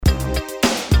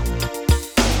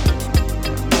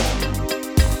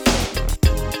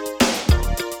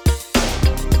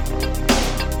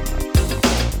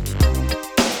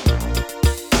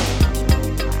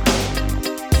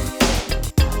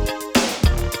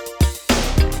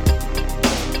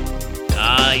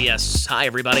Yes. Hi,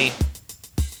 everybody.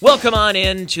 Welcome on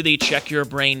in to the Check Your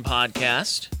Brain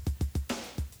podcast.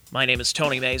 My name is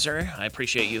Tony Mazer. I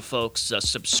appreciate you folks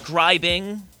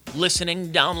subscribing,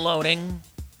 listening, downloading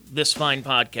this fine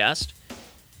podcast.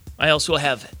 I also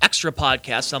have extra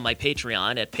podcasts on my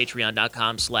Patreon at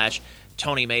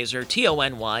patreon.com/Tony Mazer,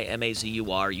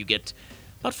 TonyMazur. You get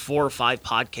about 4 or 5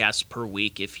 podcasts per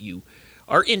week if you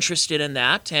are interested in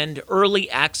that, and early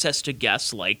access to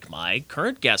guests like my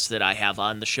current guest that I have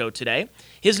on the show today.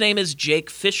 His name is Jake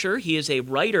Fisher. He is a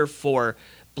writer for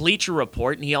Bleacher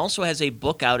Report, and he also has a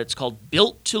book out. It's called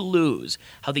Built to Lose: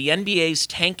 How the NBA's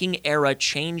Tanking Era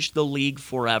Changed the League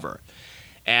Forever.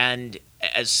 And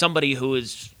as somebody who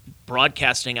is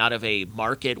broadcasting out of a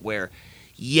market where,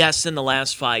 yes, in the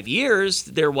last 5 years,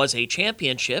 there was a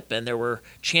championship, and there were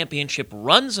championship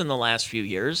runs in the last few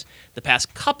years. The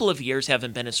past couple of years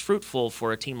haven't been as fruitful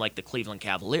for a team like the Cleveland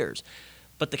Cavaliers.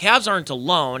 But the Cavs aren't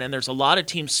alone, and there's a lot of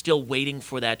teams still waiting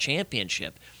for that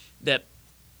championship. The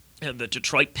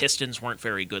Detroit Pistons weren't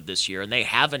very good this year, and they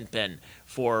haven't been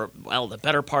for, well, the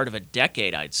better part of a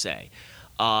decade, I'd say.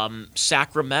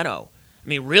 Sacramento. I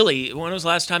mean, really, when was the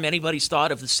last time anybody's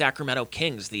thought of the Sacramento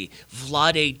Kings, the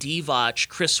Vlade Divac,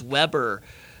 Chris Webber,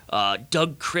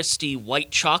 Doug Christie, white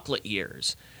chocolate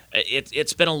years?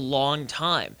 It's been a long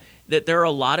time. That there are a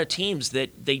lot of teams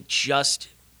that they just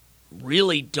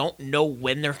really don't know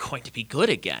when they're going to be good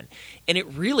again. And it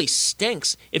really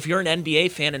stinks if you're an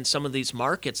NBA fan in some of these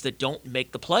markets that don't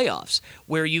make the playoffs,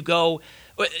 where you go...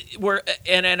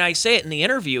 And I say it in the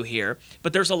interview here,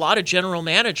 but there's a lot of general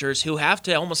managers who have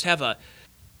to almost have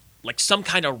some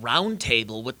kind of round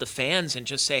table with the fans and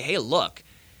just say, hey, look,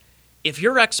 if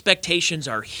your expectations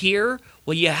are here,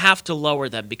 well, you have to lower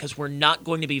them because we're not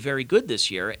going to be very good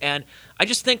this year. And I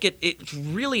just think it's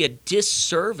really a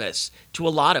disservice to a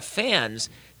lot of fans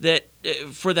that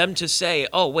for them to say,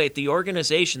 oh, wait, the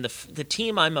organization, the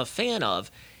team I'm a fan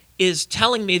of is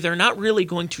telling me they're not really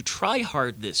going to try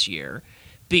hard this year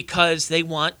because they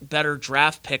want better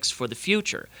draft picks for the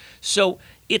future. So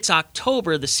it's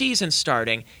October, the season's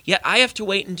starting, yet I have to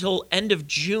wait until end of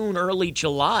June, early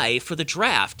July for the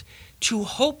draft to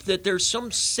hope that there's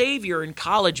some savior in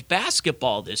college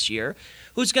basketball this year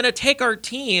who's going to take our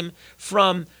team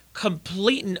from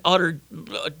complete and utter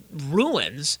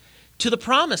ruins to the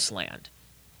promised land.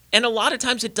 And a lot of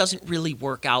times it doesn't really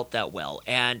work out that well.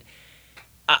 And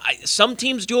some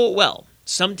teams do it well.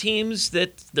 Some teams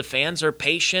that the fans are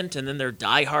patient and then they're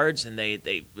diehards and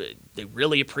they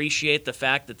really appreciate the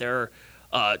fact that there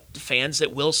are fans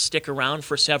that will stick around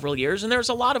for several years. And there's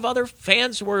a lot of other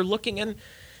fans who are looking, and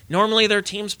normally their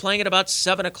team's playing at about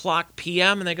 7 o'clock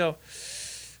p.m. and they go,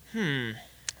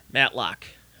 Matlock.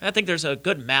 I think there's a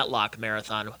good Matlock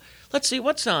marathon. Let's see,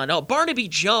 what's on? Oh, Barnaby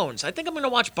Jones. I think I'm going to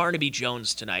watch Barnaby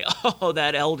Jones tonight. Oh,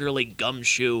 that elderly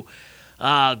gumshoe.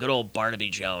 Good old Barnaby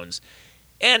Jones.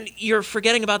 And you're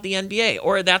forgetting about the NBA,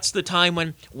 or that's the time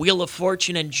when Wheel of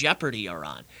Fortune and Jeopardy are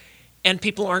on. And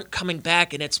people aren't coming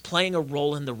back, and it's playing a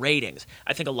role in the ratings.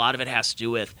 I think a lot of it has to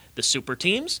do with the super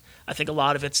teams. I think a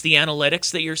lot of it's the analytics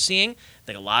that you're seeing. I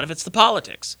think a lot of it's the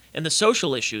politics and the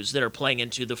social issues that are playing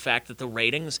into the fact that the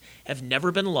ratings have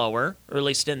never been lower, or at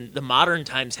least in the modern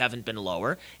times haven't been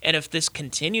lower. And if this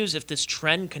continues, if this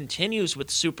trend continues with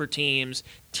super teams,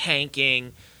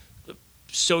 tanking,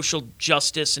 social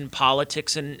justice and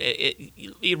politics, and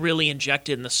it really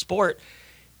injected in the sport,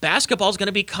 basketball is going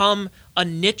to become a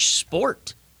niche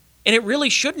sport. And it really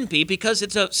shouldn't be, because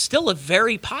it's still a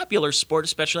very popular sport,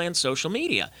 especially on social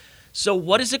media. So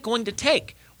what is it going to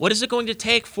take? What is it going to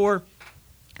take for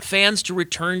fans to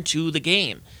return to the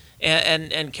game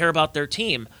and care about their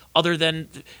team? Other than,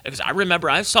 because I remember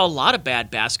I saw a lot of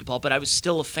bad basketball, but I was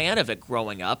still a fan of it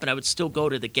growing up, and I would still go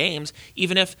to the games,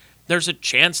 even if there's a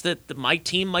chance that my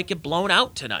team might get blown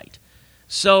out tonight.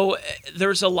 So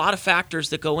there's a lot of factors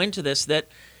that go into this that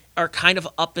are kind of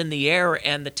up in the air,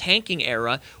 and the tanking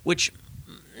era, which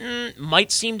might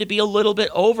seem to be a little bit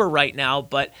over right now,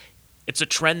 but it's a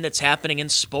trend that's happening in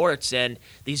sports, and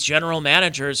these general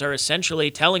managers are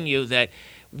essentially telling you that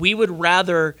we would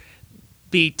rather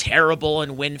be terrible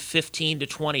and win 15 to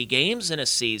 20 games in a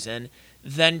season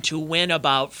than to win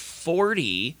about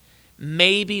 40,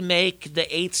 maybe make the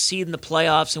 8th seed in the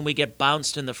playoffs and we get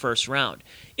bounced in the first round.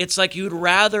 It's like you'd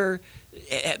rather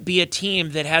be a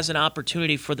team that has an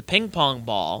opportunity for the ping pong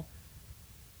ball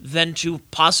than to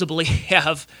possibly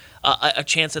have a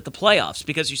chance at the playoffs.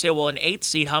 Because you say, well, an 8th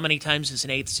seed, how many times is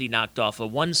an 8th seed knocked off a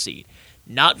 1 seed?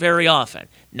 Not very often.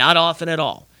 Not often at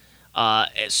all.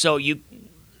 So you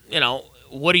know,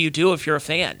 what do you do if you're a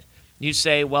fan? You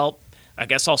say, well, I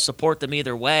guess I'll support them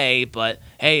either way, but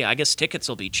hey, I guess tickets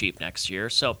will be cheap next year.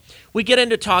 So we get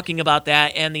into talking about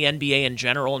that and the NBA in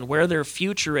general and where their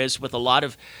future is with a lot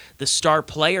of the star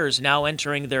players now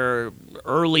entering their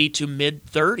early to mid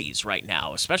 30s right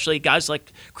now, especially guys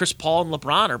like Chris Paul and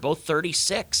LeBron are both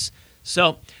 36.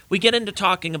 So we get into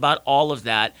talking about all of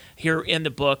that here in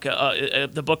the book.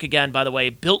 The book, again, by the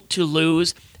way, Built to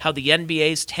Lose, How the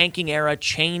NBA's Tanking Era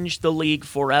Changed the League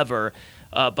Forever,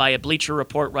 by a Bleacher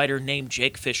Report writer named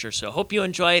Jake Fisher. So hope you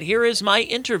enjoy it. Here is my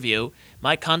interview,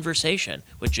 my conversation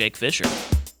with Jake Fisher.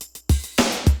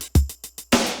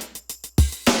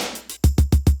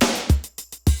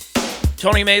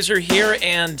 Tony Mazur here,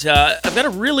 and I've got a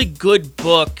really good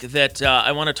book that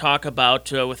I want to talk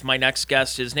about with my next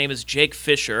guest. His name is Jake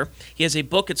Fisher. He has a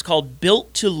book. It's called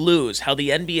Built to Lose, How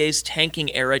the NBA's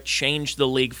Tanking Era Changed the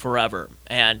League Forever.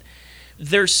 And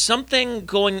there's something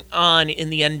going on in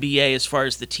the NBA as far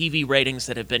as the TV ratings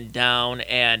that have been down,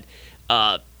 and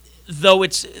though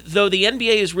the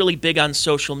NBA is really big on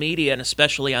social media and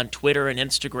especially on Twitter and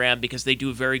Instagram because they do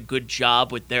a very good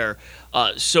job with their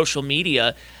social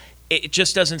media, it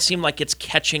just doesn't seem like it's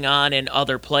catching on in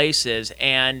other places.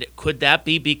 And could that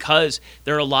be because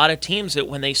there are a lot of teams that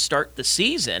when they start the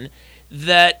season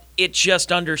that it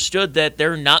just understood that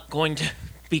they're not going to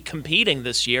be competing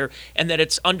this year, and that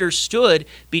it's understood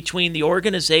between the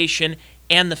organization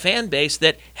and the fan base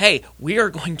that, hey, we are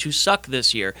going to suck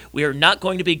this year. We are not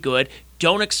going to be good.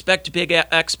 Don't expect big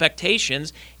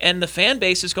expectations. And the fan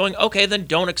base is going, okay, then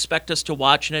don't expect us to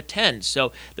watch and attend.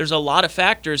 So there's a lot of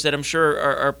factors that I'm sure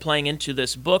are playing into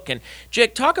this book. And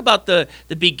Jake, talk about the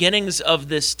beginnings of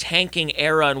this tanking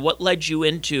era and what led you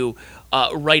into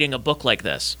writing a book like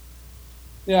this.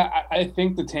 Yeah, I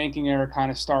think the tanking era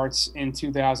kind of starts in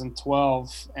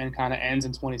 2012 and kind of ends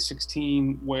in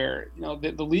 2016, where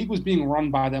the league was being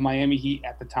run by the Miami Heat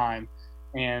at the time,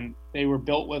 and they were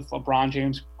built with LeBron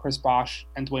James, Chris Bosh,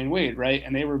 and Dwayne Wade, right?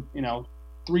 And they were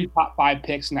 3 top 5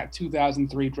 picks in that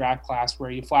 2003 draft class.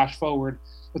 Where you flash forward,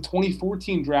 the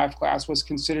 2014 draft class was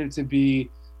considered to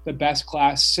be the best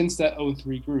class since that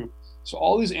 03 group. So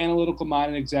all these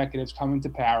analytical-minded executives come into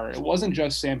power. It wasn't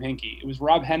just Sam Hinkie. It was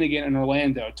Rob Hennigan in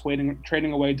Orlando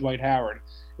trading away Dwight Howard.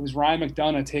 It was Ryan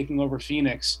McDonough taking over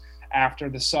Phoenix after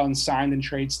the Suns signed and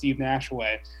traded Steve Nash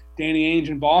away. Danny Ainge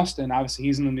in Boston, obviously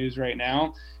he's in the news right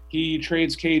now. He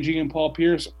trades KG and Paul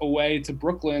Pierce away to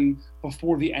Brooklyn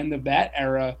before the end of that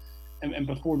era and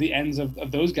before the ends of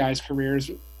those guys' careers.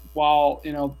 While,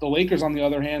 the Lakers, on the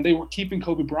other hand, they were keeping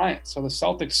Kobe Bryant. So the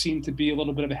Celtics seemed to be a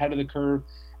little bit ahead of the curve.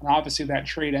 And obviously that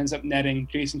trade ends up netting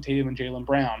Jason Tatum and Jaylen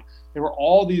Brown. There were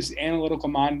all these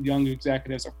analytical-minded young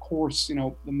executives. Of course,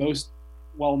 the most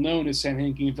well-known is Sam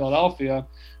Hinkie in Philadelphia,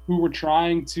 who were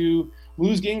trying to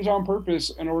lose games on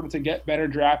purpose in order to get better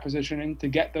draft positioning, to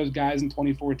get those guys in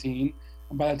 2014.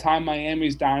 And by the time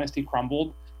Miami's dynasty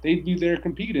crumbled, they'd be there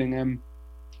competing. And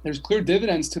there's clear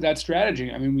dividends to that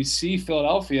strategy. I mean, we see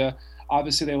Philadelphia,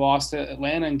 obviously they lost to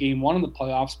Atlanta in game 1 of the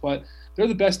playoffs, but they're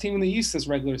the best team in the East this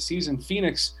regular season.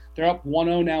 Phoenix, they're up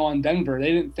 1-0 now on Denver.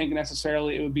 They didn't think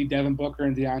necessarily it would be Devin Booker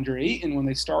and DeAndre Ayton when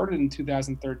they started in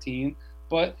 2013,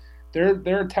 but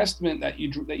they're a testament that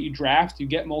you draft, you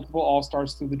get multiple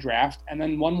All-Stars through the draft, and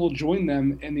then one will join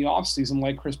them in the offseason,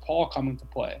 like Chris Paul coming to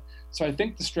play. So I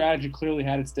think the strategy clearly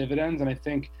had its dividends, and I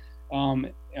think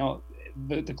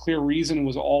the clear reason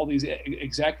was all these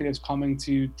executives coming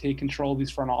to take control of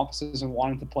these front offices and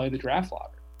wanting to play the draft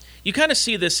lottery. You kind of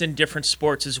see this in different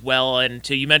sports as well, and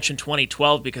you mentioned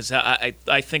 2012 because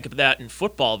I think of that in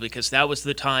football because that was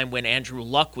the time when Andrew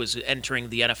Luck was entering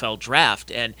the NFL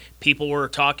draft, and people were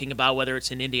talking about whether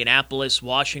it's in Indianapolis,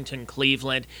 Washington,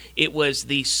 Cleveland, it was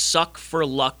the suck for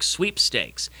luck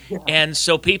sweepstakes. Yeah. And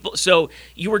so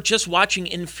you were just watching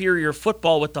inferior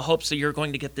football with the hopes that you're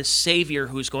going to get this savior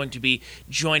who's going to be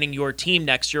joining your team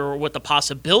next year, or with the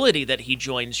possibility that he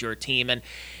joins your team. And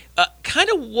kind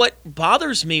of what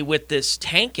bothers me with this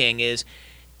tanking is,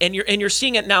 and you're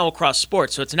seeing it now across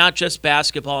sports, so it's not just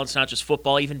basketball, it's not just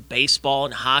football, even baseball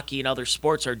and hockey and other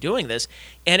sports are doing this,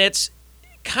 and it's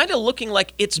kind of looking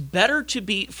like it's better to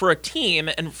be, for a team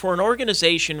and for an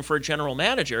organization, for a general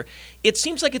manager, it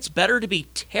seems like it's better to be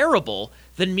terrible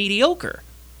than mediocre.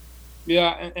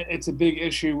 Yeah, it's a big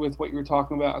issue with what you were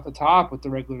talking about at the top with the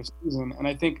regular season, and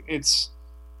I think it's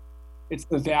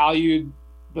the value,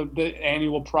 the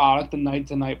annual product, the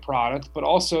night-to-night product, but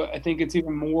also I think it's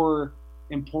even more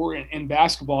important in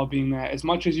basketball, being that as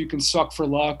much as you can suck for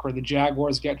luck, or the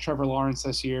Jaguars get Trevor Lawrence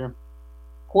this year,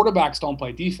 quarterbacks don't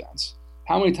play defense.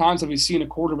 How many times have we seen a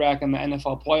quarterback in the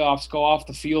NFL playoffs go off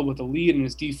the field with a lead and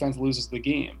his defense loses the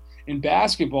game? In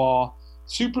basketball,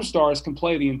 superstars can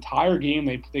play the entire game.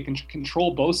 They can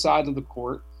control both sides of the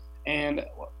court. And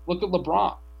look at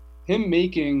LeBron. Him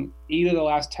making 8 of the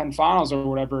last 10 finals or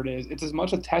whatever it is, it's as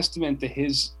much a testament to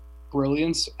his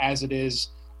brilliance as it is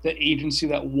the agency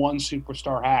that one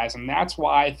superstar has. And that's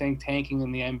why I think tanking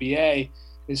in the NBA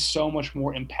is so much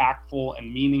more impactful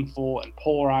and meaningful and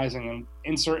polarizing, and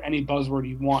insert any buzzword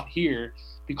you want here,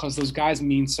 because those guys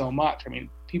mean so much. I mean,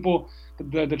 people,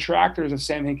 the detractors of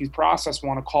Sam Hinkie's process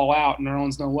want to call out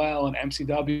Nerlens Noel and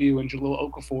MCW and Jahlil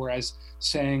Okafor as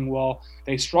saying, well,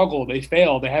 they struggled, they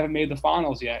failed, they haven't made the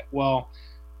finals yet. Well,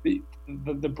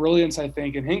 the brilliance, I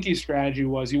think, in Hinkie's strategy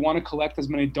was you want to collect as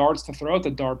many darts to throw at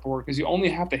the dartboard because you only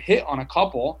have to hit on a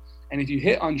couple. And if you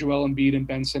hit on Joel Embiid and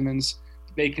Ben Simmons,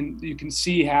 you can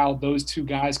see how those two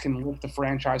guys can lift the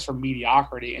franchise from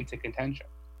mediocrity into contention.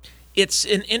 It's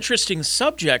an interesting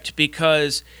subject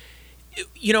because,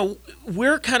 you know,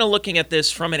 we're kind of looking at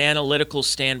this from an analytical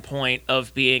standpoint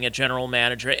of being a general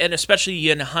manager, and especially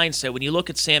in hindsight, when you look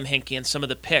at Sam Hinkie and some of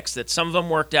the picks, that some of them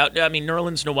worked out. I mean,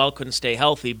 Nerlens Noel couldn't stay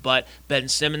healthy, but Ben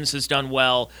Simmons has done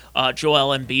well.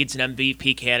 Joel Embiid's an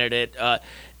MVP candidate.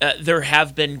 There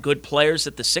have been good players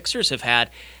that the Sixers have had.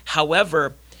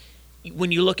 However,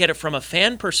 when you look at it from a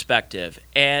fan perspective,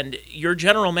 and your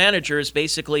general manager is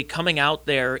basically coming out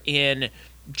there in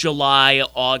July,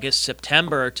 August,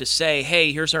 September to say,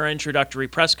 hey, here's our introductory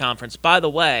press conference. By the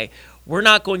way, we're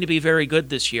not going to be very good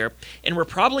this year, and we're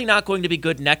probably not going to be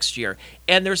good next year.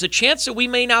 And there's a chance that we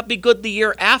may not be good the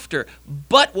year after.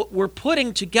 But what we're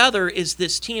putting together is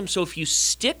this team. So if you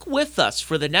stick with us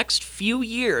for the next few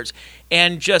years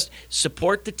and just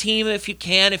support the team if you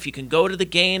can go to the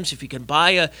games, if you can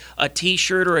buy a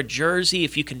T-shirt or a jersey,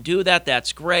 if you can do that,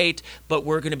 that's great. But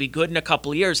we're going to be good in a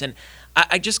couple of years. And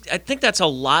I think that's a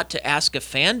lot to ask a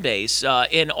fan base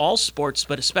in all sports,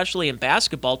 but especially in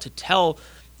basketball, to tell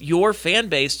your fan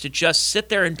base to just sit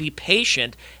there and be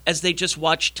patient as they just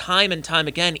watch time and time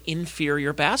again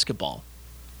inferior basketball.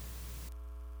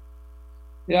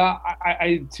 Yeah,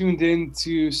 I tuned in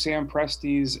to Sam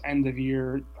Presti's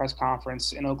end-of-year press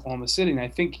conference in Oklahoma City, and I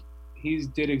think he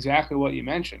did exactly what you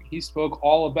mentioned. He spoke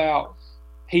all about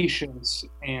patience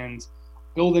and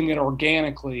building it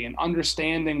organically and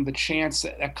understanding the chance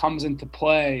that comes into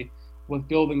play with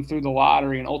building through the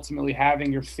lottery and ultimately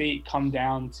having your fate come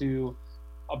down to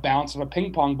a bounce of a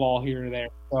ping pong ball here or there.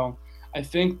 So I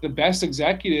think the best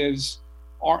executives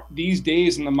are these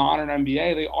days in the modern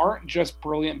NBA, they aren't just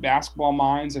brilliant basketball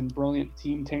minds and brilliant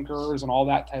team tinkerers and all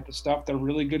that type of stuff. They're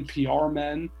really good PR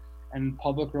men and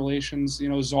public relations,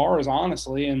 czars,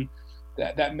 honestly. And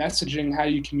that messaging, how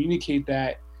you communicate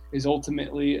that, is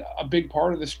ultimately a big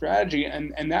part of the strategy.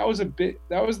 And that was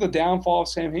the downfall of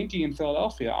Sam Hinkie in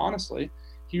Philadelphia, honestly.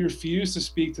 He refused to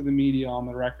speak to the media on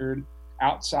the record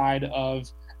outside of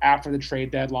after the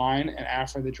trade deadline and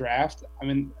after the draft. I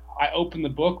mean, I opened the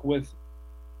book with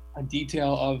a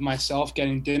detail of myself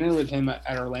getting dinner with him at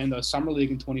Orlando Summer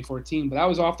League in 2014, but that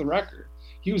was off the record.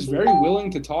 He was very willing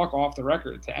to talk off the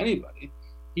record to anybody.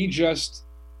 He just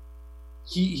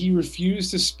he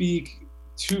refused to speak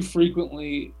too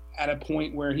frequently at a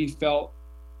point where he felt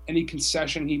any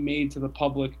concession he made to the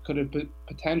public could have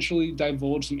potentially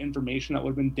divulged some information that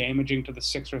would have been damaging to the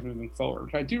Sixers moving forward,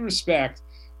 which I do respect.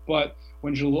 But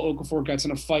when Jahlil Okafor gets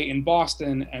in a fight in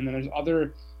Boston, and then there's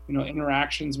other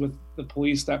interactions with the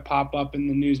police that pop up in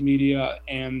the news media,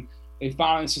 and they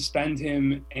finally suspend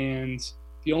him, and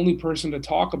the only person to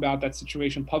talk about that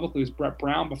situation publicly is Brett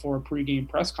Brown before a pregame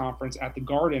press conference at the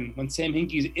Garden when Sam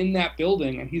Hinkie's in that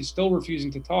building and he's still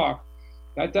refusing to talk.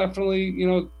 That definitely,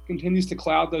 continues to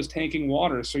cloud those tanking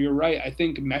waters. So you're right. I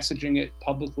think messaging it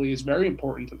publicly is very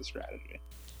important to the strategy.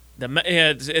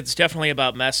 It's definitely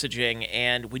about messaging.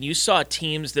 And when you saw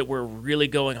teams that were really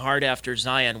going hard after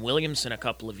Zion Williamson a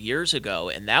couple of years ago,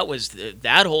 and that was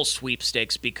that whole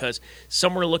sweepstakes, because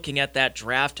some were looking at that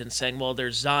draft and saying, well,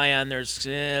 there's Zion,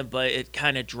 but it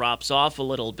kind of drops off a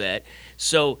little bit.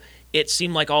 So it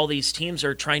seemed like all these teams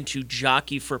are trying to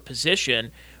jockey for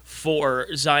position for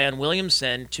Zion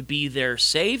Williamson to be their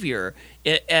savior.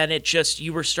 And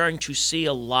you were starting to see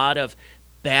a lot of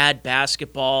bad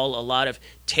basketball, a lot of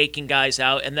taking guys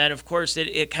out. And then, of course,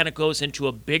 it kind of goes into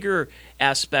a bigger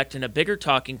aspect and a bigger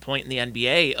talking point in the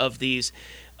NBA of these,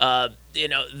 the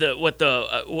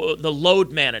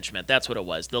load management. That's what it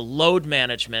was. The load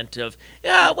management of,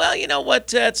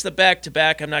 it's the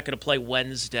back-to-back. I'm not going to play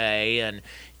Wednesday. And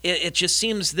it just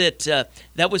seems that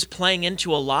that was playing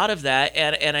into a lot of that,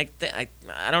 and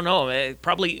I don't know,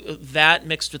 probably that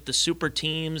mixed with the super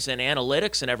teams and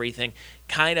analytics and everything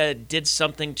kind of did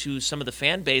something to some of the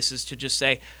fan bases to just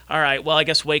say, all right, well, I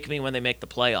guess wake me when they make the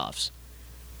playoffs.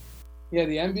 Yeah,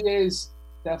 the NBA's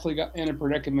definitely got in a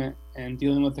predicament and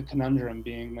dealing with the conundrum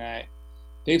being that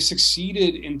they've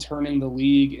succeeded in turning the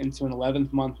league into an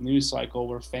 11th month news cycle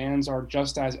where fans are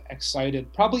just as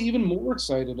excited, probably even more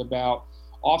excited about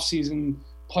offseason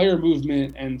player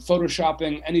movement and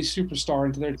photoshopping any superstar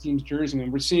into their team's jersey. I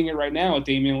mean, we're seeing it right now with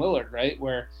Damian Lillard, right,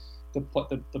 where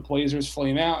the Blazers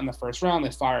flame out in the first round.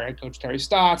 They fire head coach Terry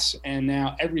Stotts, and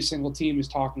now every single team is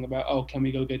talking about, oh, can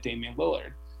we go get Damian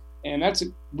Lillard? And that's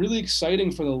really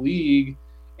exciting for the league,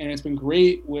 and it's been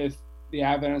great with the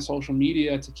advent of social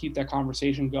media to keep that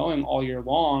conversation going all year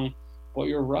long. But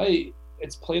you're right,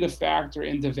 it's played a factor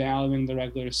in devaluing the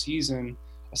regular season,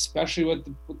 especially with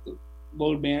the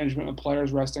load management of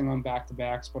players resting on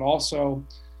back-to-backs, but also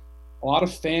a lot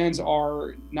of fans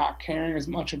are not caring as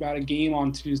much about a game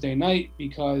on Tuesday night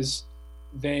because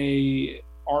they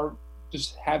are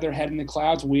just had their head in the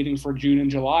clouds waiting for June and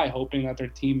July, hoping that their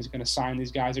team is going to sign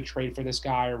these guys or trade for this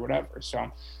guy or whatever.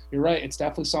 So you're right. It's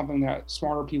definitely something that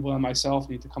smarter people than myself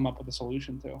need to come up with a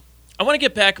solution to. I want to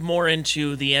get back more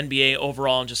into the NBA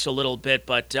overall in just a little bit,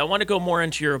 but I want to go more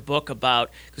into your book about,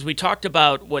 because we talked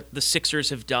about what the Sixers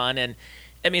have done, and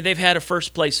I mean, they've had a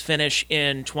first-place finish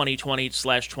in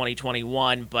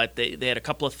 2020/2021, but they had a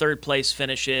couple of third-place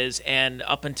finishes, and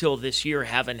up until this year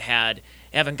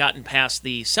haven't gotten past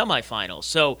the semifinals.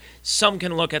 So some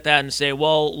can look at that and say,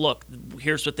 well, look,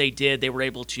 here's what they did. They were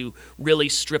able to really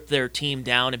strip their team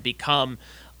down and become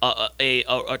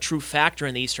a true factor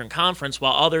in the Eastern Conference,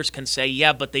 while others can say,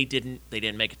 yeah, but they didn't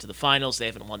make it to the finals. They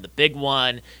haven't won the big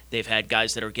one. They've had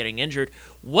guys that are getting injured.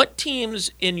 What teams,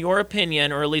 in your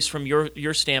opinion, or at least from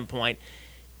your standpoint,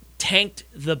 tanked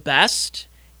the best,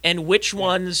 and which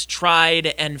ones tried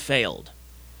and failed?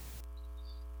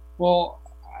 Well,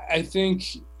 I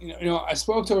think, I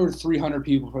spoke to over 300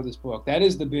 people for this book. That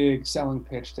is the big selling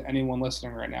pitch to anyone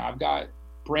listening right now. I've got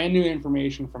brand new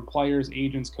information from players,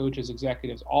 agents, coaches,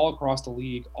 executives all across the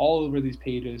league, all over these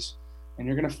pages, and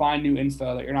you're going to find new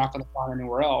info that you're not going to find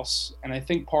anywhere else. And I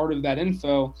think part of that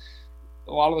info,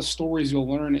 a lot of the stories you'll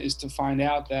learn is to find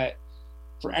out that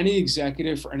for any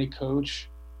executive, for any coach,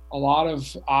 a lot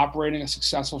of operating a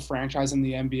successful franchise in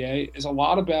the NBA is a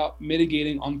lot about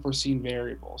mitigating unforeseen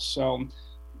variables. So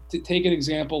to take an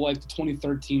example like the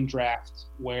 2013 draft,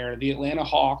 where the Atlanta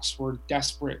Hawks were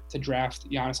desperate to draft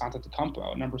Giannis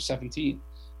Antetokounmpo, number 17.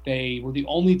 They were the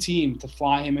only team to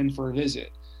fly him in for a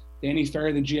visit. Danny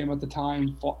Ferry, the GM at the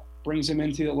time, brings him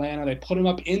into Atlanta. They put him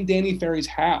up in Danny Ferry's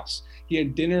house. He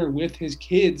had dinner with his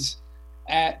kids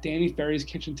at Danny Ferry's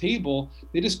kitchen table.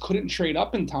 They just couldn't trade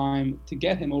up in time to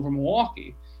get him over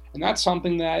Milwaukee. And that's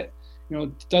something that,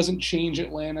 doesn't change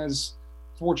Atlanta's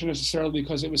fortune necessarily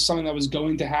because it was something that was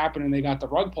going to happen and they got the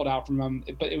rug pulled out from them,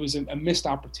 but it was a missed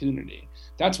opportunity.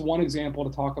 That's one example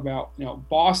to talk about.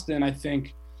 Boston, I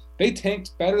think they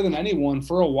tanked better than anyone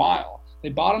for a while. They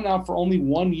bottomed out for only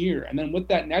 1 year. And then with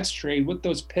that Nets trade, with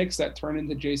those picks that turned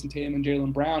into Jason Tatum and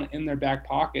Jaylen Brown in their back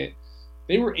pocket,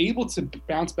 they were able to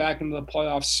bounce back into the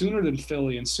playoffs sooner than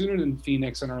Philly and sooner than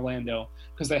Phoenix and Orlando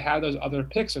because they had those other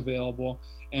picks available.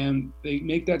 And they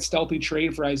make that stealthy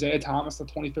trade for Isaiah Thomas, the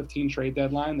 2015 trade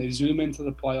deadline. They zoom into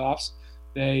the playoffs.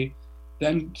 They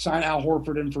then sign Al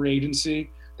Horford in free agency.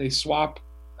 They swap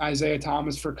Isaiah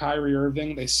Thomas for Kyrie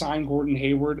Irving. They sign Gordon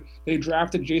Hayward. They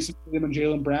drafted Jason Tatum and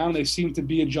Jaylen Brown. They seem to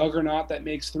be a juggernaut that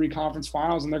makes 3 conference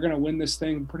finals, and they're going to win this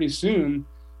thing pretty soon.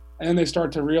 And then they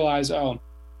start to realize,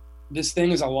 this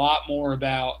thing is a lot more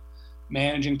about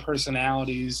managing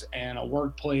personalities and a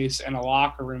workplace and a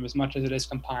locker room as much as it is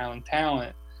compiling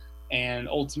talent. And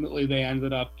ultimately they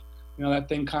ended up, that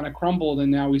thing kind of crumbled, and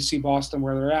now we see Boston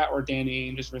where they're at, where Danny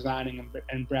Ainge is resigning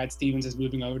and Brad Stevens is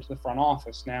moving over to the front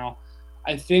office. Now,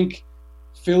 I think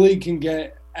Philly can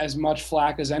get as much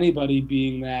flack as anybody,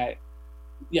 being that,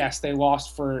 yes, they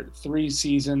lost for 3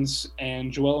 seasons, and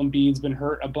Joel Embiid's been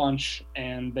hurt a bunch,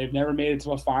 and they've never made it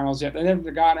to a finals yet. They've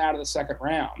never gotten out of the second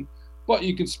round. But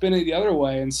you could spin it the other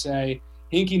way and say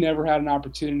Hinkie never had an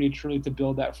opportunity truly to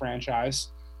build that franchise.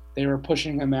 They were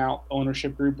pushing him out,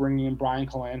 ownership group, bringing in Brian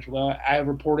Colangelo. I have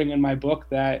reporting in my book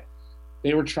that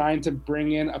they were trying to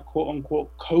bring in a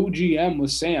quote-unquote co-GM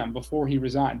with Sam before he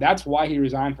resigned. That's why he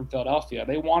resigned from Philadelphia.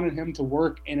 They wanted him to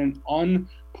work in an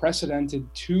unprecedented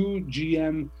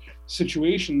 2-GM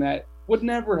situation that would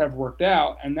never have worked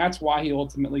out, and that's why he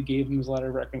ultimately gave him his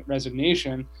letter of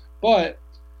resignation. But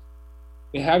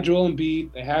they have Joel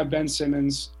Embiid, they have Ben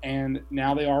Simmons, and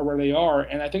now they are where they are.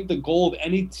 And I think the goal of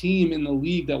any team in the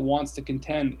league that wants to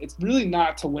contend, it's really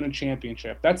not to win a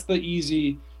championship. That's the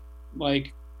easy,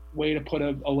 way to put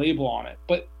a label on it.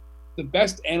 But the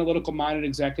best analytical-minded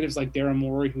executives like Daryl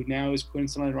Morey, who now is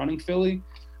coincidentally running Philly,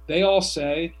 they all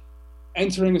say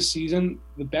entering a season,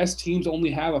 the best teams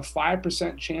only have a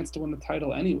 5% chance to win the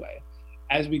title anyway.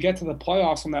 As we get to the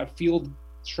playoffs and that field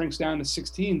shrinks down to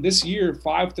 16, this year,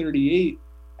 538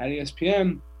 at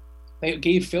ESPN, they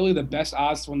gave Philly the best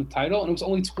odds to win the title, and it was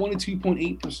only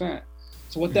 22.8%.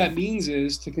 So what that means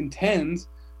is to contend,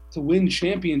 to win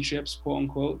championships, quote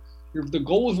unquote, the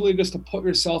goal is really just to put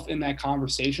yourself in that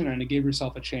conversation and to give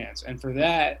yourself a chance. And for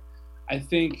that, I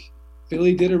think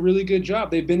Philly did a really good job.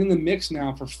 They've been in the mix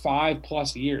now for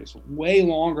 5+ years, way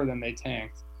longer than they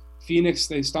tanked. Phoenix,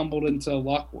 they stumbled into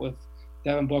luck with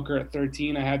Devin Booker at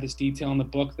 13. I had this detail in the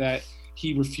book that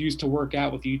he refused to work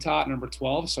out with Utah at number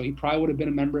 12, so he probably would have been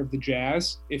a member of the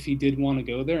Jazz if he did want to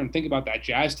go there. And think about that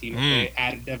Jazz team if they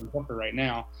added Devin Booker right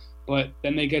now. But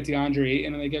then they get DeAndre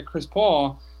Ayton and they get Chris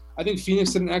Paul. I think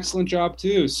Phoenix did an excellent job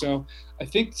too. So I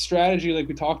think the strategy, like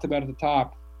we talked about at the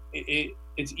top,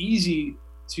 it's easy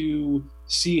to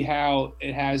see how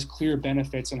it has clear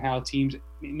benefits and how teams,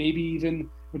 maybe even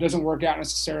if it doesn't work out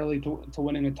necessarily to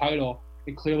winning a title,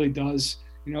 it clearly does.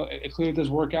 It clearly does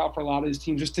work out for a lot of these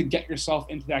teams just to get yourself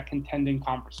into that contending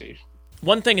conversation.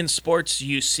 One thing in sports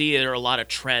you see are a lot of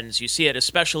trends. You see it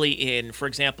especially in, for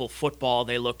example, football.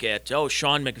 They look at,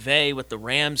 Sean McVay with the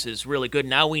Rams is really good.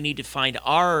 Now we need to find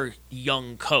our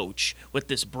young coach with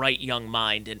this bright young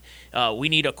mind. And we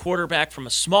need a quarterback from a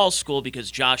small school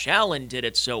because Josh Allen did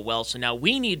it so well. So now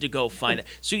we need to go find it.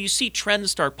 So you see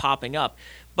trends start popping up.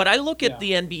 But I look at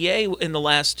the NBA in the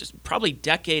last probably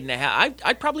decade and a half.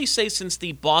 I'd probably say since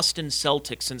the Boston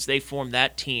Celtics, since they formed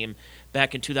that team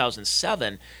back in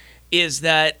 2007, is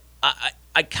that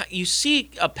you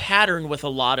see a pattern with a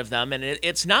lot of them, and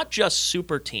it's not just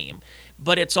super team,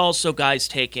 but it's also guys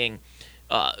taking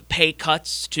pay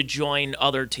cuts to join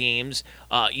other teams.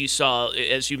 You saw,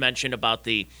 as you mentioned, about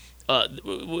the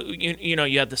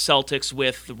you had the Celtics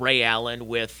with Ray Allen,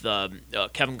 with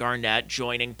Kevin Garnett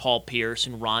joining Paul Pierce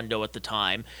and Rondo at the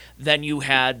time. Then you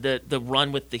had the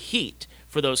run with the Heat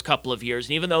for those couple of years.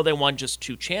 And even though they won just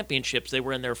 2 championships, they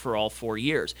were in there for all 4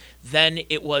 years. Then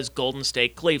it was Golden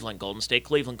State, Cleveland, Golden State,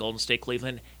 Cleveland, Golden State,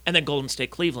 Cleveland, and then Golden State,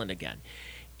 Cleveland again.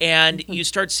 And you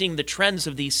start seeing the trends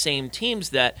of these same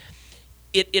teams that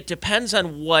it depends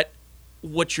on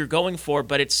what you're going for,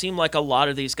 but it seemed like a lot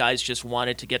of these guys just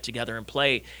wanted to get together and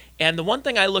play. And the one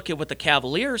thing I look at with the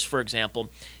Cavaliers, for example,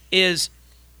 is,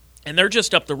 and they're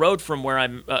just up the road from where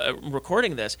I'm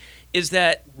recording this, is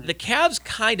that the Cavs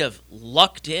kind of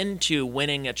lucked into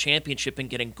winning a championship and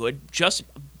getting good just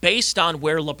based on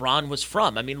where LeBron was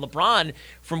from. I mean, LeBron,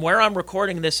 from where I'm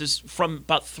recording this, is from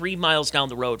about 3 miles down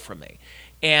the road from me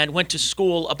and went to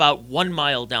school about 1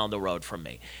 mile down the road from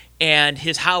me. And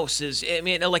his house is,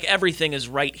 like everything is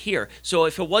right here. So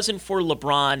if it wasn't for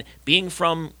LeBron being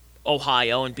from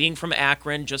Ohio and being from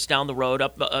Akron, just down the road,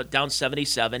 up down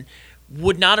 77,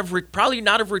 would not have probably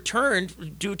not have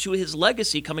returned due to his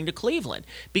legacy coming to Cleveland.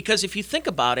 Because if you think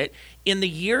about it, in the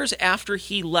years after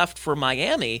he left for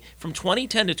Miami, from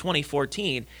 2010 to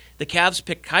 2014, the Cavs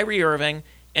picked Kyrie Irving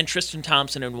and Tristan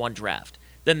Thompson in one draft.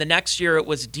 Then the next year it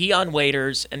was Dion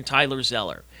Waiters and Tyler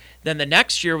Zeller. Then the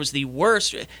next year was the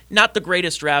worst, not the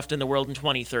greatest draft in the world in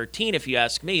 2013, if you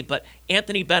ask me, but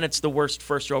Anthony Bennett's the worst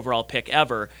first overall pick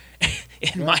ever,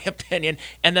 in my opinion.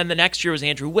 And then the next year was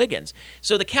Andrew Wiggins.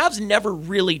 So the Cavs never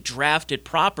really drafted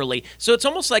properly. So it's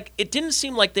almost like it didn't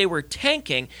seem like they were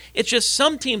tanking. It's just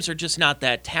some teams are just not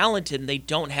that talented and they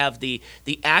don't have the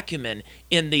acumen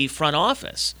in the front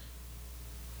office.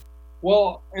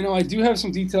 Well, I do have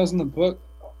some details in the book.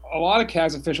 A lot of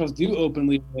Cavs officials do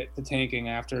openly admit to tanking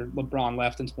after LeBron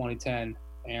left in 2010.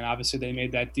 And obviously they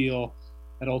made that deal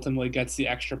that ultimately gets the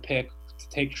extra pick to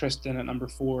take Tristan at number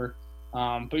 4.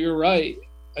 But you're right.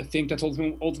 I think that's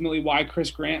ultimately why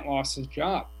Chris Grant lost his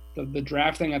job. The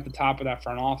drafting at the top of that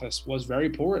front office was very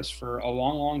porous for a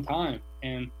long, long time.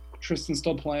 And Tristan's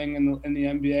still playing in the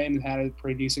NBA and had a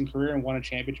pretty decent career and won a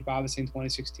championship, obviously, in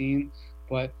 2016.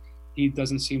 But he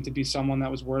doesn't seem to be someone that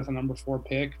was worth a number 4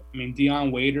 pick. I mean, Dion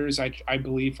Waiters, I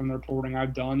believe from the reporting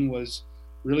I've done, was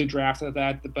really drafted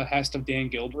at the behest of Dan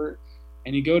Gilbert.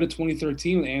 And you go to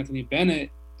 2013 with Anthony Bennett.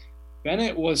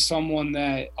 Bennett was someone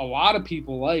that a lot of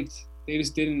people liked. They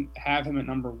just didn't have him at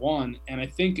number 1. And I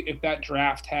think if that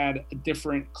draft had a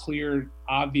different, clear,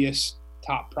 obvious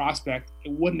top prospect,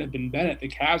 it wouldn't have been Bennett. The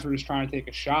Cavs were just trying to take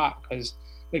a shot because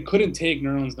they couldn't take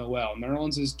Nerlens Noel.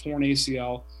 Nerlens is torn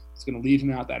ACL. It's going to leave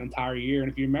him out that entire year.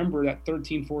 And if you remember that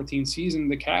 13-14 season,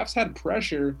 the Cavs had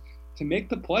pressure to make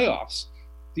the playoffs.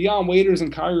 Dion Waiters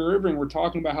and Kyrie Irving were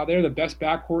talking about how they're the best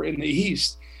backcourt in the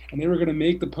East, and they were going to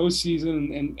make the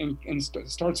postseason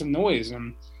and start some noise.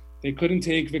 And they couldn't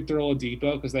take Victor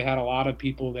Oladipo because they had a lot of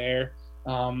people there.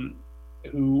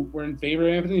 who were in favor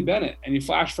of Anthony Bennett. And you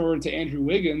flash forward to Andrew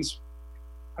Wiggins.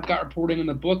 I've got reporting in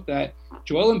the book that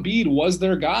Joel Embiid was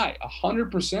their guy,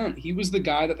 100%. He was the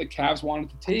guy that the Cavs wanted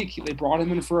to take. They brought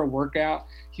him in for a workout.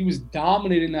 He was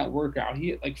dominating that workout. He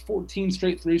hit like 14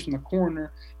 straight threes from the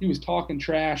corner. He was talking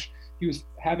trash. He was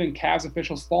having Cavs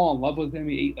officials fall in love with him.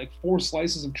 He ate like 4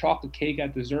 slices of chocolate cake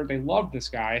at dessert. They loved this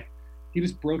guy. He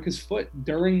just broke his foot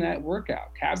during that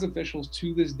workout. Cavs officials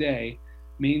to this day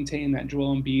maintain that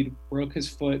Joel Embiid broke his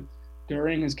foot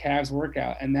during his Cavs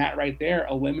workout, and that right there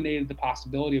eliminated the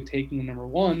possibility of taking the number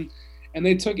 1. And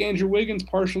they took Andrew Wiggins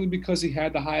partially because he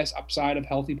had the highest upside of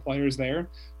healthy players there,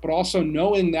 but also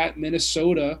knowing that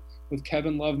Minnesota, with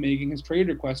Kevin Love making his trade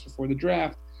request before the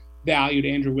draft, valued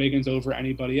Andrew Wiggins over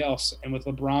anybody else. And with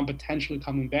LeBron potentially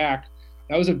coming back,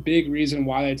 that was a big reason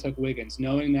why they took Wiggins,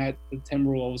 knowing that the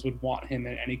Timberwolves would want him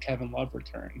in any Kevin Love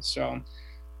return. So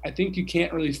I think you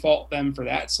can't really fault them for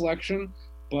that selection.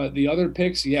 But the other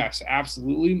picks, yes,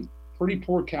 absolutely. Pretty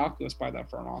poor calculus by that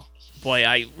front office.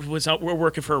 Boy, we're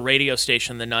working for a radio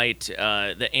station the night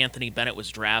that Anthony Bennett was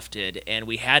drafted, and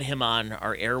we had him on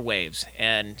our airwaves.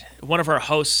 And one of our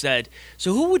hosts said,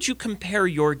 "So who would you compare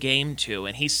your game to?"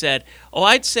 And he said, "Oh,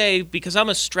 I'd say, because I'm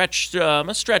a stretch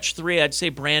 3, I'd say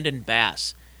Brandon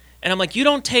Bass." And I'm like, you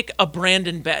don't take a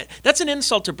Brandon Bass. That's an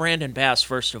insult to Brandon Bass,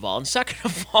 first of all. And second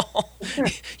of all,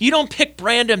 you don't pick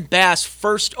Brandon Bass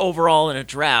first overall in a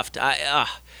draft.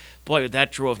 Boy,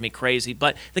 that drove me crazy.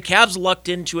 But the Cavs lucked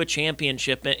into a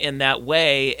championship in that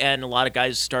way, and a lot of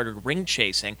guys started ring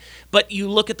chasing. But you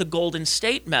look at the Golden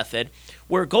State method,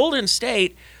 where Golden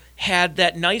State had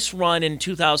that nice run in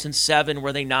 2007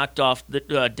 where they knocked off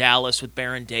Dallas with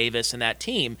Baron Davis and that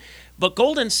team. But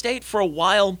Golden State, for a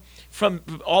while, from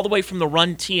all the way from the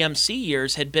Run TMC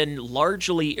years, had been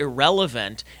largely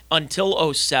irrelevant until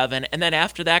 2007, and then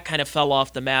after that kind of fell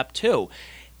off the map too.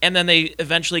 And then they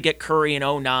eventually get Curry in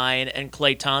 2009 and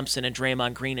Klay Thompson and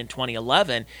Draymond Green in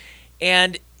 2011.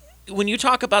 And when you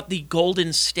talk about the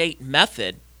Golden State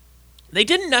method, they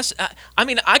didn't necessarily, I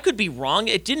mean, I could be wrong.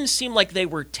 It didn't seem like they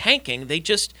were tanking. They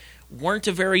just weren't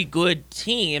a very good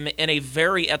team in a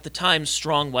very, at the time,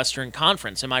 strong Western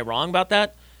Conference. Am I wrong about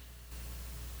that?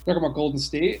 Talking about Golden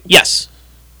State? Yes.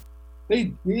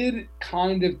 They did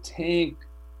kind of tank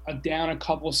down a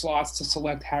couple slots to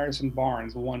select Harrison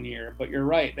Barnes one year, but you're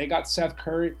right. They got Steph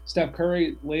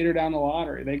Curry later down the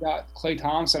lottery. They got Klay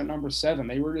Thompson at number 7.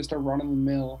 They were just a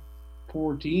run-of-the-mill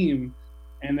poor team,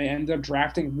 and they ended up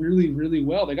drafting really, really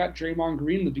well. They got Draymond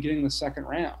Green in the beginning of the second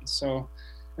round. So,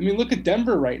 I mean, look at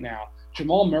Denver right now.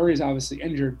 Jamal Murray's obviously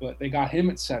injured, but they got him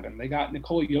at 7. They got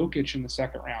Nikola Jokic in the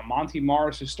second round. Monty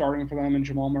Morris is starting for them in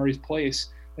Jamal Murray's place.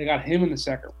 They got him in the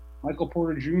second round. Michael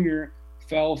Porter Jr.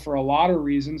 fell for a lot of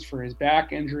reasons, for his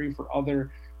back injury, for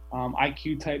other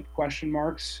IQ-type question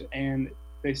marks, and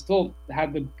they still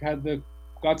had the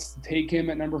guts to take him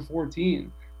at number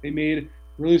 14. They made a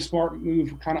really smart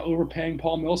move, kind of overpaying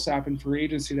Paul Millsap in free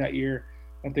agency that year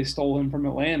that they stole him from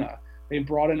Atlanta. They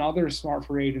brought in other smart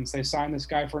free agents. They signed this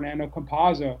guy Fernando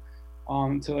Campazzo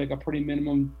to like a pretty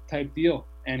minimum type deal,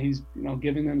 and he's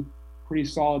giving them pretty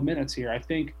solid minutes here. I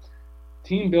think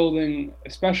team building,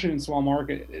 especially in small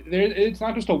market, it's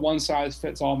not just a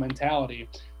one-size-fits-all mentality.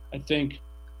 I think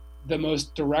the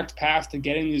most direct path to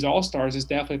getting these all-stars is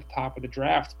definitely at the top of the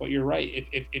draft. But you're right.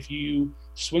 If you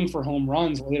swing for home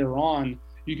runs later on,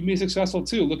 you can be successful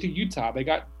too. Look at Utah. They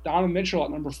got Donovan Mitchell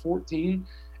at number 14,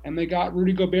 and they got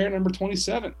Rudy Gobert at number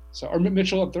 27. Or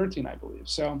Mitchell at 13, I believe.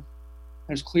 So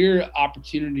there's clear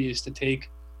opportunities to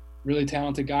take really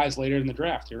talented guys later in the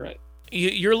draft. You're right.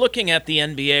 You're looking at the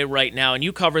NBA right now, and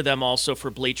you cover them also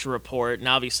for Bleacher Report, and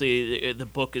obviously the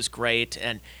book is great.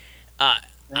 And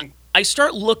I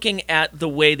start looking at the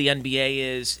way the NBA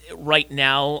is right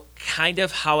now, kind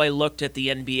of how I looked at the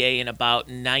NBA in about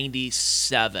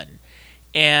 97.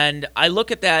 And I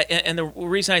look at that, and the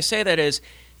reason I say that is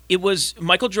it was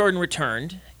Michael Jordan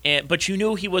returned, but you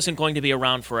knew he wasn't going to be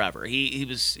around forever. He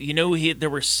was, there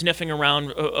were sniffing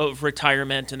around of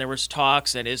retirement, and there was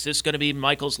talks, and is this going to be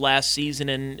Michael's last season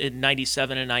in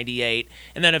 97 and 98?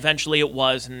 And then eventually it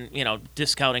was, and,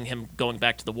 discounting him going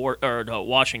back to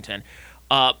Washington.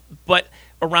 But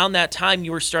around that time,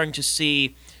 you were starting to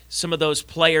see some of those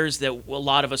players that a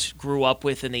lot of us grew up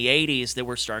with in the 80s that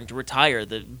were starting to retire.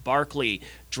 The Barkley,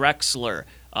 Drexler,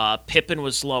 Pippen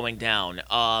was slowing down.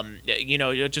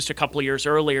 Just a couple of years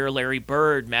earlier, Larry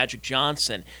Bird, Magic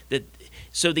Johnson.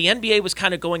 So the NBA was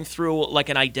kind of going through like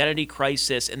an identity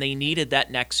crisis, and they needed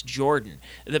that next Jordan.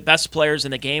 The best players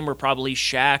in the game were probably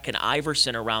Shaq and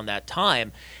Iverson around that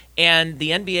time. And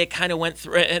the NBA kind of went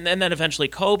through, and then eventually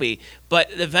Kobe, but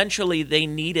eventually they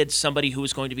needed somebody who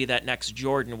was going to be that next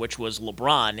Jordan, which was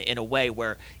LeBron, in a way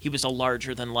where he was a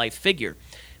larger-than-life figure.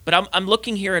 But I'm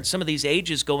looking here at some of these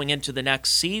ages going into the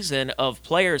next season of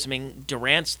players. I mean,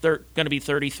 Durant's going to be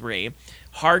 33,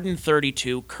 Harden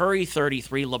 32, Curry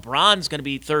 33, LeBron's going to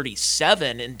be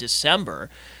 37 in December,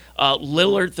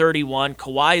 Lillard 31,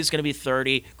 Kawhi is going to be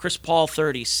 30, Chris Paul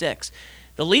 36.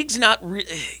 The league's not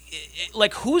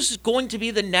like, who's going to be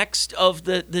the next of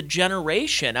the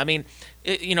generation? I mean,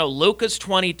 Luka's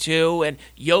 22 and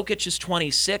Jokic is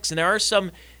 26, and there are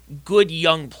some good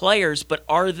young players, but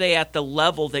are they at the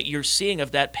level that you're seeing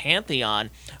of that pantheon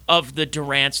of the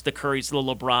Durants, the Currys, the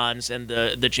LeBrons, and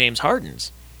the James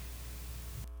Hardens?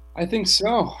 I think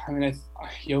so. I mean,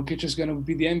 Jokic is going to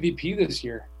be the MVP this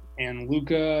year. And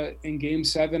Luka in Game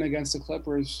 7 against the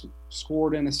Clippers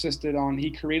scored and assisted on. He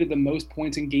created the most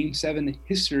points in Game 7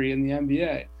 history in the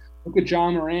NBA. Look at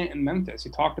John Morant in Memphis.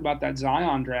 He talked about that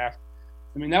Zion draft.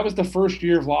 I mean, that was the first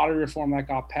year of lottery reform that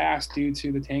got passed due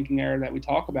to the tanking era that we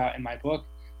talk about in my book.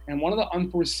 And one of the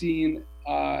unforeseen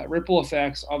ripple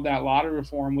effects of that lottery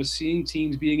reform was seeing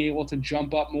teams being able to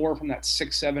jump up more from that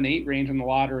 6, 7, 8 range in the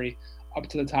lottery up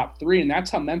to the top 3. And that's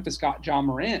how Memphis got John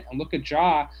Morant. And look at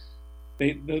Ja.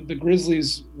 The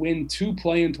Grizzlies win 2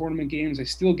 play-in tournament games. They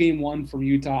steal Game 1 from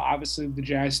Utah. Obviously, the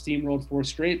Jazz steamrolled 4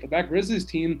 straight, but that Grizzlies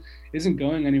team isn't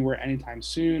going anywhere anytime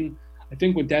soon. I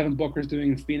think what Devin Booker's doing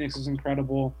in Phoenix is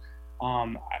incredible.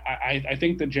 I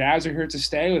think the Jazz are here to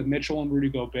stay with Mitchell and Rudy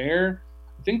Gobert.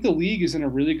 I think the league is in a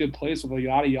really good place with a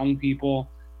lot of young people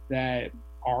that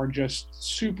are just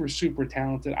super, super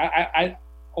talented. I'm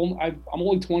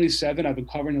only 27. I've been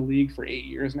covering the league for 8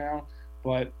 years now,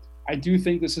 but I do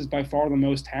think this is by far the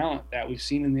most talent that we've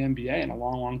seen in the NBA in a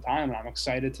long, long time, and I'm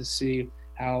excited to see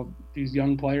how these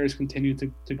young players continue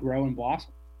to grow and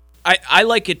blossom. I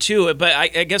like it too, but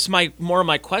I guess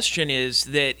my question is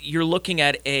that you're looking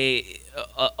at a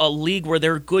league where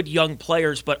there are good young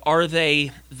players, but are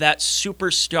they that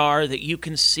superstar that you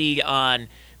can see on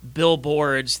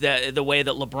billboards, that the way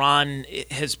that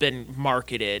LeBron has been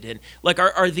marketed, and like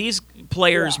are these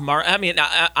players? Yeah. I mean,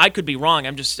 I could be wrong.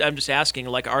 I'm just asking.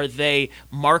 Like, are they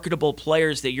marketable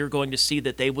players that you're going to see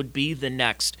that they would be the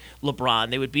next LeBron,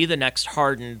 they would be the next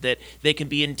Harden, that they can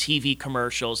be in TV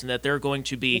commercials, and that they're going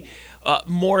to be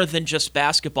more than just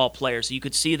basketball players? You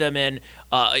could see them in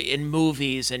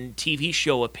movies and TV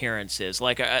show appearances.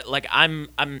 Like I'm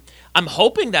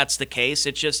hoping that's the case.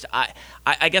 It's just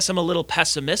I guess I'm a little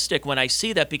pessimistic when I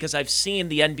see that, because I've seen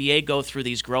the NBA go through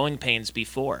these growing pains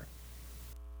before.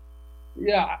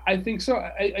 Yeah, I think so.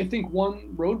 I think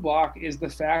one roadblock is the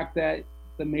fact that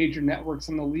the major networks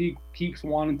in the league keeps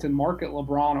wanting to market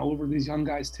LeBron over these young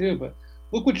guys too. But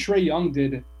look what Trae Young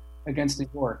did against New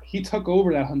York. He took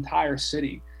over that entire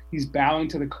city. He's bowing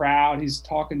to the crowd. He's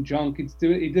talking junk. He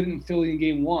did it in Philly in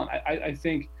Game 1. I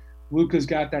think Luka's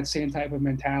got that same type of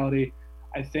mentality.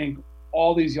 I think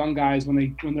all these young guys,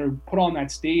 when they're put on that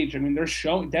stage, I mean, they're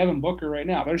showing Devin Booker right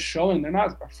now. They're showing they're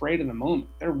not afraid of the moment.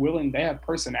 They're willing. They have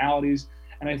personalities.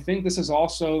 And I think this is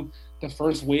also the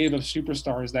first wave of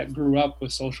superstars that grew up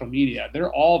with social media.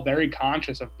 They're all very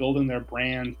conscious of building their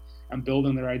brand and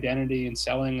building their identity and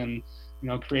selling and,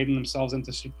 creating themselves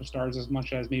into superstars, as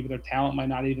much as maybe their talent might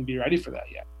not even be ready for that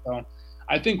yet. So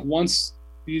I think once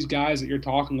these guys that you're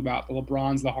talking about, the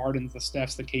LeBrons, the Hardens, the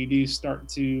Stephs, the KDs, start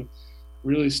to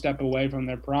really step away from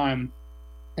their prime,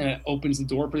 and it opens the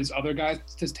door for these other guys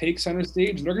to take center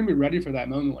stage, they're going to be ready for that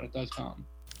moment when it does come.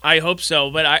 I hope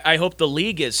so, but I hope the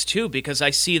league is too, because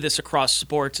I see this across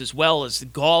sports as well. As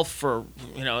golf,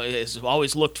 has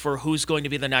always looked for who's going to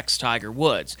be the next Tiger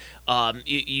Woods.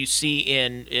 You see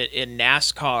in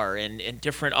NASCAR and in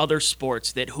different other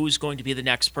sports that who's going to be the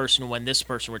next person when this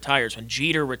person retires. When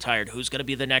Jeter retired, who's going to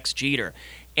be the next Jeter?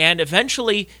 And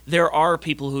eventually there are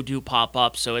people who do pop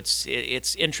up, so it's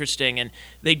interesting, and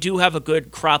they do have a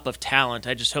good crop of talent.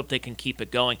 I just hope they can keep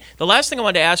it going. The last thing I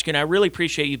wanted to ask you, and I really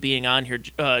appreciate you being on here,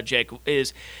 Jake,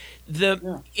 is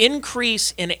the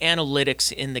increase in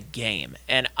analytics in the game.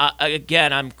 And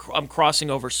again, I'm crossing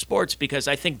over sports, because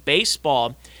I think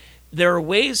baseball, there are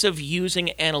ways of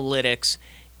using analytics,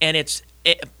 and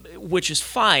which is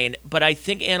fine, but I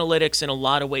think analytics in a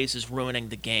lot of ways is ruining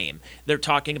the game. They're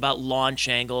talking about launch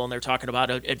angle, and they're talking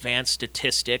about advanced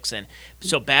statistics, and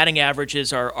so batting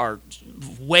averages are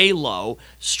way low,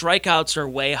 strikeouts are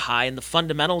way high, and the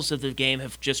fundamentals of the game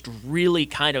have just really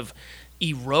kind of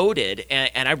eroded,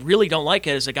 and I really don't like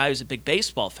it as a guy who's a big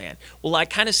baseball fan. Well, I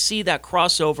kind of see that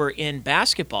crossover in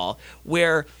basketball,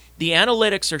 where the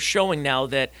analytics are showing now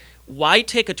that why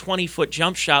take a 20-foot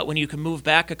jump shot when you can move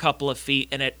back a couple of feet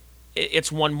and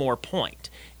it's one more point?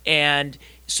 And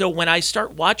so when I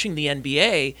start watching the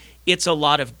NBA, it's a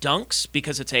lot of dunks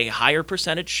because it's a higher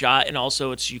percentage shot, and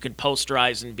also you can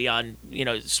posterize and be on,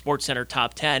 SportsCenter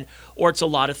top 10, or it's a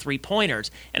lot of three-pointers.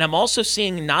 And I'm also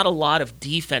seeing not a lot of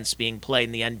defense being played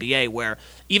in the NBA, where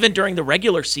even during the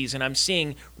regular season, I'm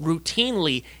seeing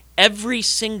routinely every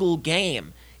single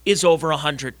game is over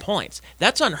 100 points.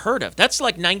 That's unheard of. That's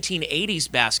like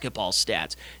 1980s basketball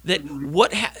stats. I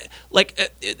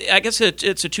guess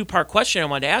it's a two-part question I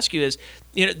wanted to ask you is,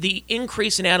 the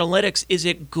increase in analytics, is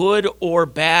it good or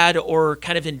bad or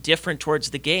kind of indifferent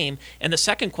towards the game? And the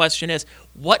second question is,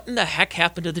 what in the heck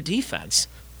happened to the defense?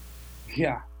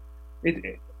 Yeah.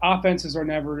 Offenses have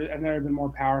never been more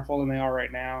powerful than they are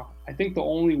right now. I think the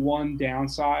only one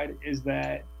downside is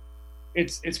that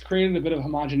it's created a bit of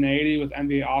homogeneity with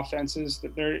NBA offenses.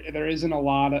 That there isn't a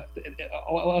lot of,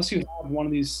 unless you have one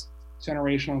of these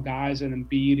generational guys, an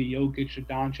Embiid, a Jokic, a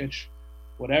Doncic,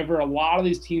 whatever. A lot of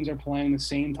these teams are playing the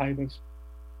same type of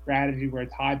strategy where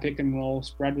it's high pick and roll,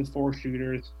 spread with four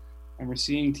shooters, and we're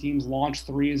seeing teams launch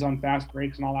threes on fast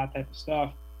breaks and all that type of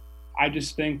stuff. I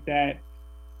just think that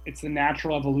it's the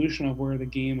natural evolution of where the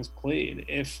game is played.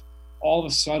 If all of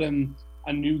a sudden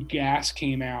a new gas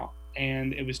came out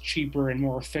and it was cheaper and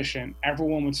more efficient,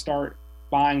 everyone would start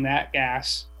buying that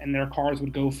gas and their cars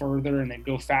would go further and they'd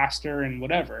go faster and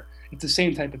whatever. It's the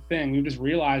same type of thing. We've just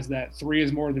realized that three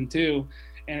is more than two.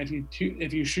 And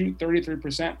if you shoot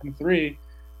 33% from three,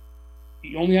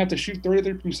 you only have to shoot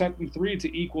 33% from three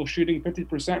to equal shooting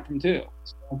 50% from two.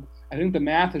 So I think the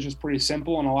math is just pretty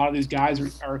simple, and a lot of these guys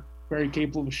are very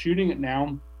capable of shooting it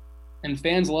now. And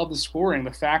fans love the scoring.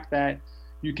 The fact that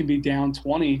you can be down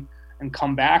 20 and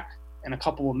come back in a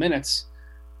couple of minutes,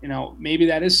 maybe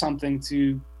that is something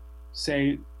to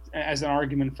say as an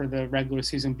argument for the regular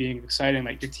season being exciting.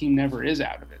 Like, your team never is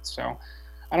out of it. So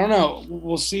I don't know.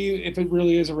 We'll see if it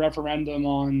really is a referendum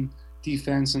on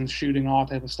defense and shooting, all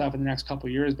that type of stuff in the next couple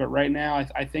of years. But right now,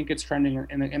 I think it's trending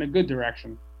in a good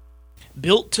direction.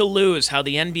 Built to Lose, How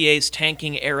the NBA's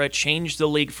Tanking Era Changed the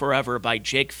League Forever by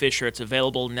Jake Fisher. It's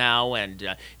available now,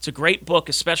 and it's a great book,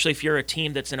 especially if you're a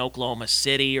team that's in Oklahoma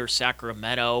City or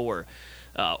Sacramento or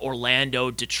Orlando,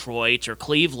 Detroit, or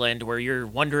Cleveland, where you're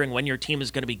wondering when your team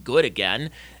is going to be good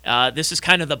again. This is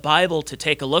kind of the Bible to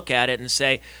take a look at it and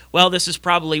say, well, this is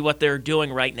probably what they're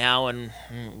doing right now. And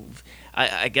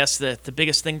I guess the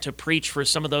biggest thing to preach for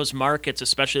some of those markets,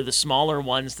 especially the smaller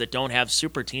ones that don't have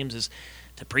super teams, is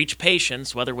to preach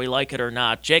patience, whether we like it or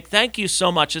not. Jake, thank you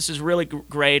so much. This is really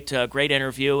great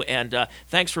interview, and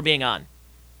thanks for being on.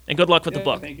 And good luck with the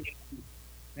book. Thank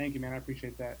you, man. I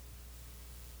appreciate that.